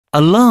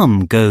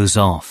Alarm goes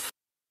off.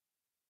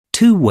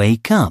 To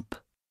wake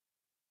up.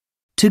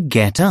 To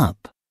get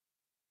up.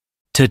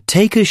 To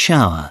take a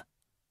shower.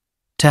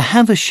 To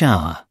have a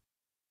shower.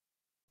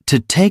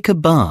 To take a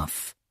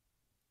bath.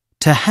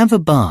 To have a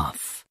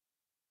bath.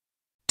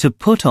 To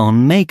put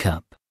on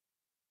makeup.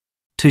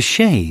 To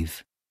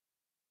shave.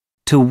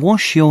 To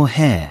wash your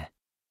hair.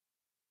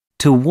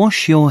 To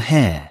wash your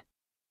hair.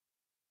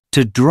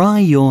 To dry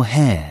your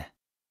hair.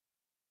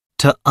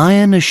 To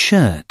iron a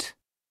shirt.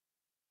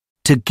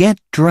 To get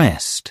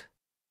dressed.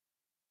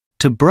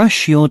 To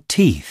brush your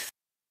teeth.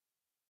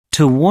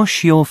 To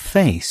wash your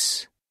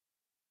face.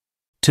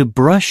 To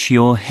brush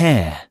your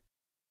hair.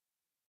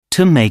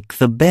 To make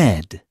the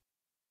bed.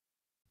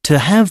 To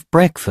have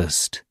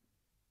breakfast.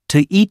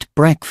 To eat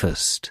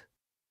breakfast.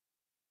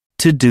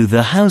 To do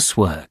the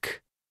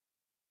housework.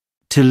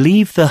 To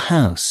leave the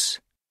house.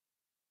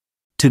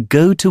 To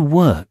go to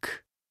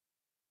work.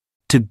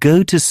 To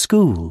go to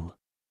school.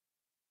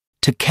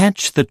 To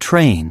catch the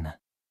train.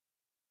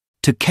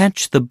 To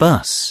catch the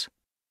bus.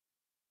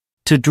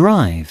 To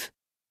drive.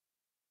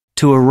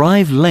 To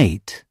arrive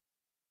late.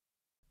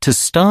 To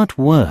start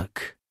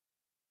work.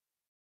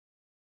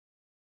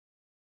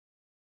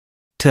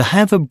 To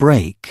have a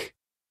break.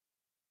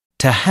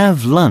 To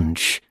have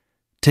lunch.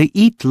 To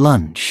eat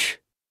lunch.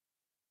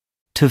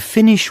 To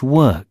finish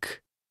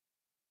work.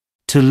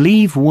 To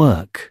leave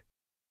work.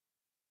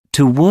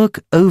 To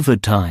work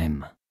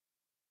overtime.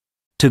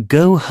 To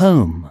go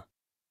home.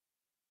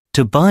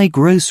 To buy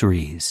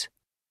groceries.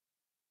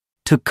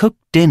 To cook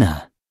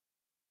dinner.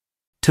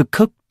 To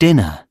cook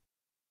dinner.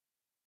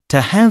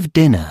 To have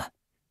dinner.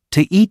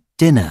 To eat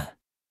dinner.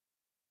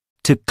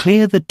 To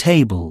clear the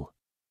table.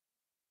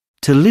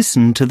 To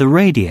listen to the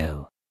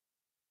radio.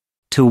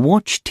 To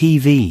watch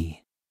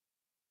TV.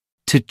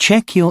 To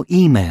check your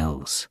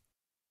emails.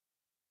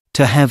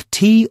 To have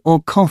tea or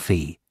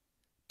coffee.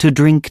 To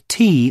drink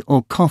tea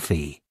or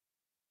coffee.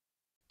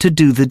 To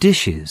do the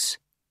dishes.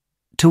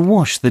 To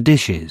wash the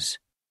dishes.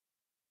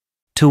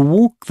 To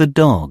walk the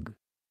dog.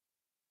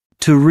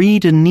 To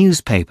read a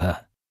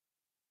newspaper.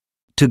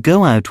 To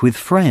go out with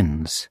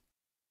friends.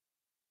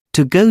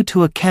 To go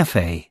to a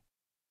cafe.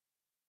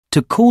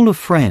 To call a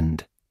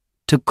friend.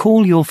 To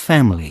call your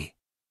family.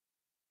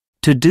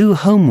 To do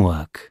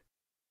homework.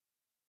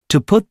 To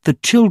put the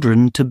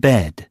children to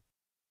bed.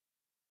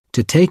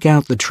 To take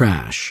out the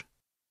trash.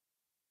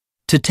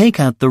 To take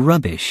out the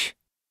rubbish.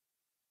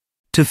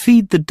 To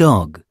feed the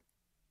dog.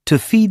 To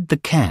feed the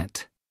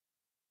cat.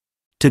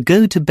 To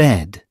go to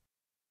bed.